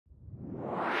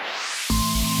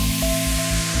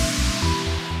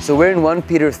So we're in 1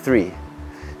 Peter 3.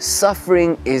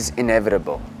 Suffering is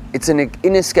inevitable. It's an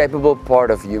inescapable part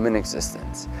of human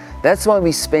existence. That's why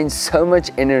we spend so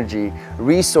much energy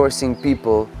resourcing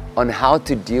people on how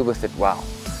to deal with it well.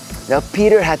 Now,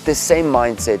 Peter had the same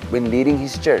mindset when leading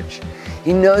his church.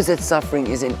 He knows that suffering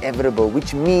is inevitable,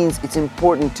 which means it's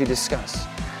important to discuss.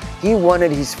 He wanted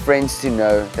his friends to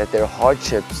know that their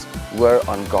hardships were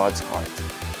on God's heart.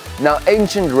 Now,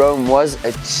 ancient Rome was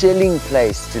a chilling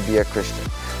place to be a Christian.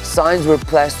 Signs were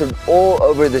plastered all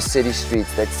over the city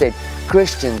streets that said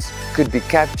Christians could be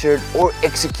captured or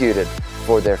executed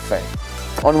for their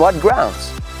faith. On what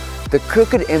grounds? The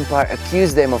crooked empire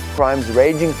accused them of crimes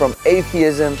ranging from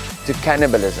atheism to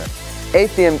cannibalism.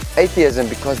 Atheism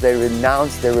because they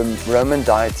renounced their Roman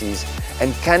deities,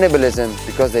 and cannibalism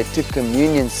because they took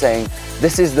communion saying,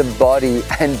 "This is the body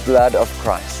and blood of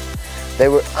Christ." They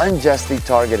were unjustly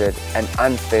targeted and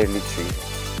unfairly treated.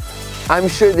 I'm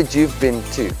sure that you've been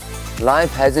too.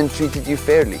 Life hasn't treated you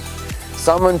fairly.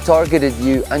 Someone targeted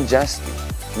you unjustly.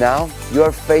 Now you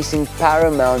are facing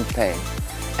paramount pain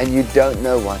and you don't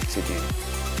know what to do.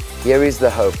 Here is the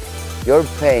hope. Your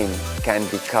pain can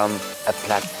become a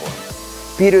platform.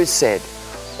 Peter said,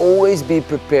 always be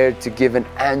prepared to give an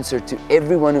answer to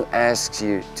everyone who asks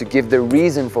you to give the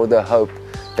reason for the hope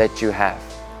that you have.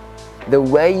 The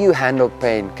way you handle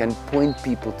pain can point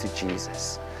people to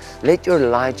Jesus. Let your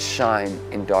light shine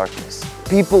in darkness.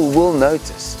 People will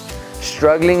notice.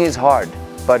 Struggling is hard,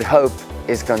 but hope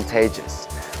is contagious.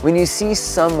 When you see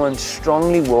someone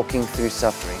strongly walking through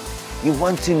suffering, you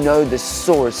want to know the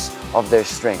source of their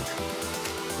strength.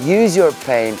 Use your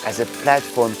pain as a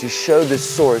platform to show the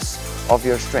source of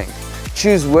your strength.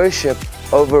 Choose worship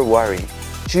over worry.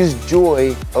 Choose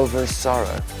joy over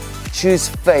sorrow. Choose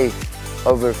faith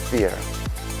over fear.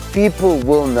 People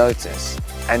will notice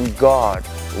and God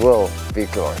will be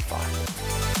glorified.